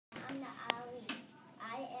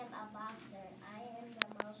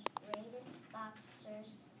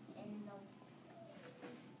boxers in the.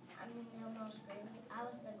 I mean, the most greatest. I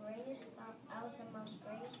was the greatest. I was the most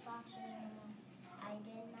greatest boxer in the world. I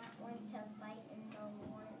did not want to fight in the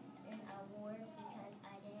war in a war because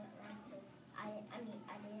I didn't want to. I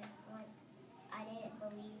didn't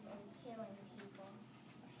believe in killing people.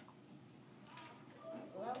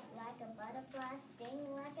 Float like a butterfly,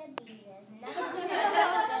 sting like a bee. There's nothing as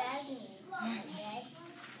good as me. Okay?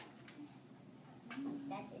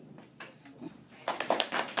 That's it.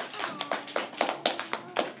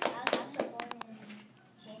 I was also born in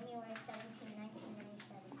January 17,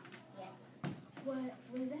 1997. Yes. What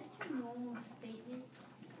was that your normal statement?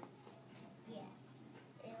 Yeah.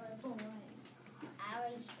 It was. For what? I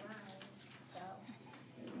was blind, so.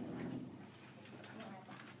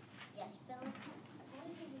 Yes, Philip. How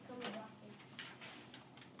did you become a boxer?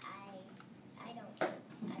 I don't know.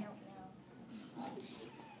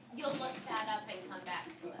 You'll look that up and come back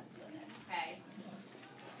to us with it, okay?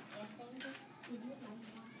 Yes, thank you. Did you like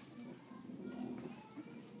boxing?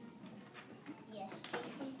 Yes,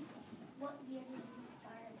 Casey. What year did you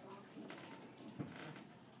start boxing?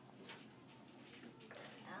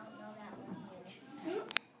 I don't know that one either.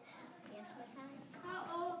 Yes, what time? How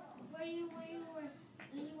old were you when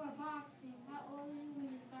you were boxing? How old were you when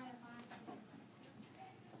you started boxing?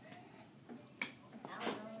 I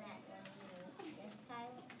don't know that one either. Yes,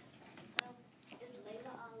 Tyler? Is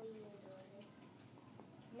Layla Ali your daughter?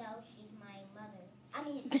 No, she's my mother. I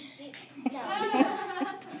mean, no.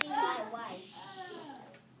 She's my wife.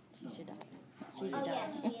 She's your daughter. She's Oh, your yeah,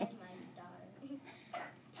 daughter. she is my daughter.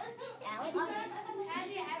 Alex? Have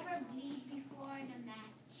you ever bleed before in a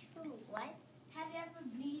match? What? Have you ever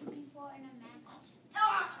bleed before in a match?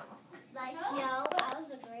 Like, no, I was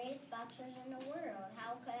the greatest boxers in the world.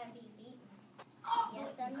 How could I be beaten?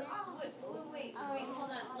 Yes, I'm not. Wait,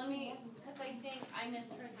 hold on. Let me, because I think I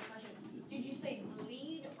misheard the question. Did you say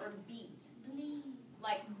bleed or beat? Bleed.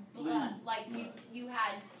 Like blood, like you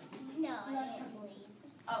had, No, I didn't bleed.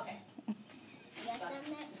 okay. Yes,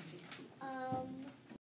 I'm not.